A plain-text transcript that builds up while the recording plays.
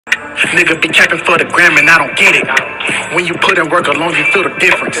Nigga be capping for the gram and I don't get it. When you put in work alone, you feel the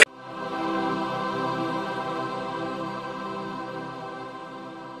difference.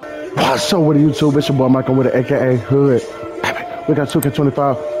 What's up with YouTube? It's your boy Michael with it, aka Hood. We got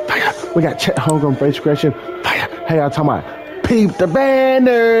 2K25. Fire. We got Chet Holmgren face scratching. Fire. Hey, y'all talking about peep the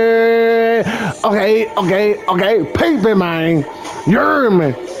banner. Okay. Peep it, man. You heard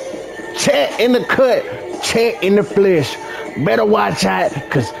me? Chet in the cut. Chet in the flesh. Better watch out,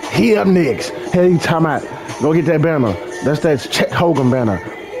 cause he up next. Hey, you talking about? Go get that banner. That's that Chet Holmgren banner.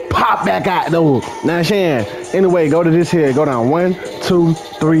 Pop back out though. Now saying. Anyway, go to this here. Go down 1, 2,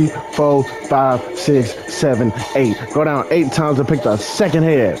 3, 4, 5, 6, 7, 8. Go down 8 times and pick the second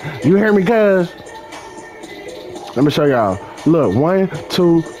head. You hear me, cuz? Let me show y'all. Look, 1,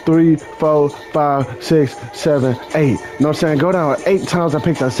 2, 3, 4, 5, 6, 7, 8. You know what I'm saying? Go down 8 times and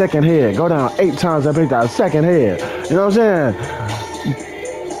pick the second head. Go down 8 times and pick the second head. You know what I'm saying?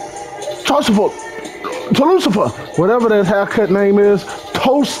 To Lucifer, whatever that haircut name is,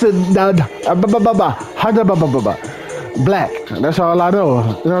 toasted black. That's all I know. You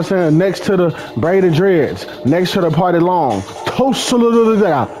know what I'm saying? Next to the braided dreads, next to the party long, toasted.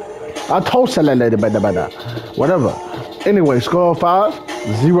 I toasted whatever. Anyway, score 5,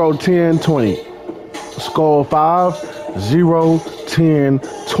 0, 10, 20. Score 5, 0, 10,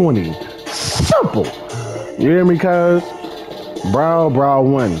 20. Simple. You hear me, cuz? Brow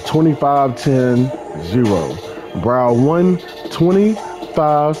 1, 25, 10, 0. Brow 1,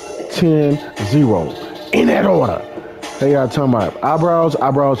 25, 10, 0. In that order. Hey, y'all talking about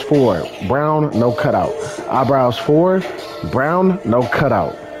eyebrows 4. Brown, no cutout. Eyebrows 4. Brown, no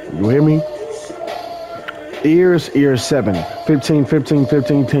cutout. You hear me? Ears 7. 15, 15,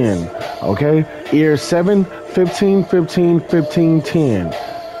 15, 10. Okay? Ears 7, 15, 15, 15, 10.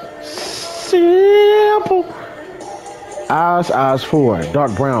 Simple. Eyes 4,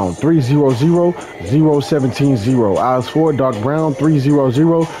 dark brown, 300, 017, Eyes 4, dark brown, 300,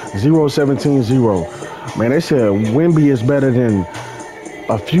 017. Man, they said Wimby is better than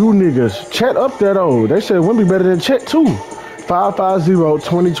a few niggas. Chet up there though. They said Wimby better than Chet too. 550,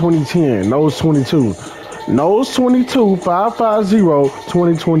 20, Nose 22. Nose 22, 550,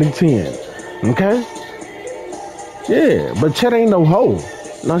 20, 10. Okay? Yeah, but Chet ain't no hoe.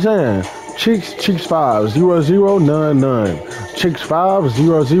 You know what I'm saying? Cheeks 5, 0, none. Cheeks 5,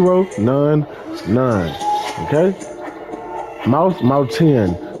 0, none. Okay? Mouth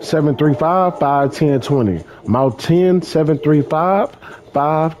 10, 735, 5, 10, 20. Mouth 10, 735,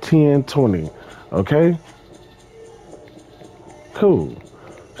 5, 10, 20. Okay? Cool.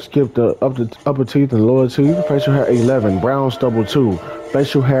 Skip the upper teeth and lower teeth. Facial hair 11, brown stubble 2.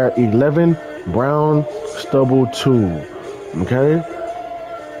 Facial hair 11, brown stubble 2. Okay?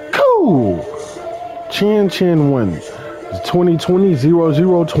 Cool. Chin 1. 2020,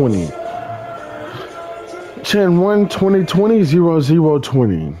 0020. Chin 1, 2020,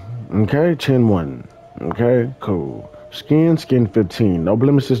 0020. Okay, chin 1. Okay, cool. Skin 15. No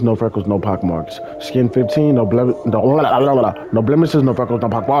blemishes, no freckles, no pockmarks. Skin 15, no blemishes, no freckles, no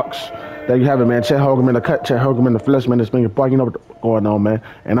pockmarks. There you have it, man. Chet Holmgren in the cut, Chet Holmgren in the flesh, man. It's been your boy. You know what's going on, man.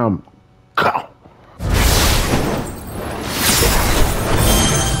 And I'm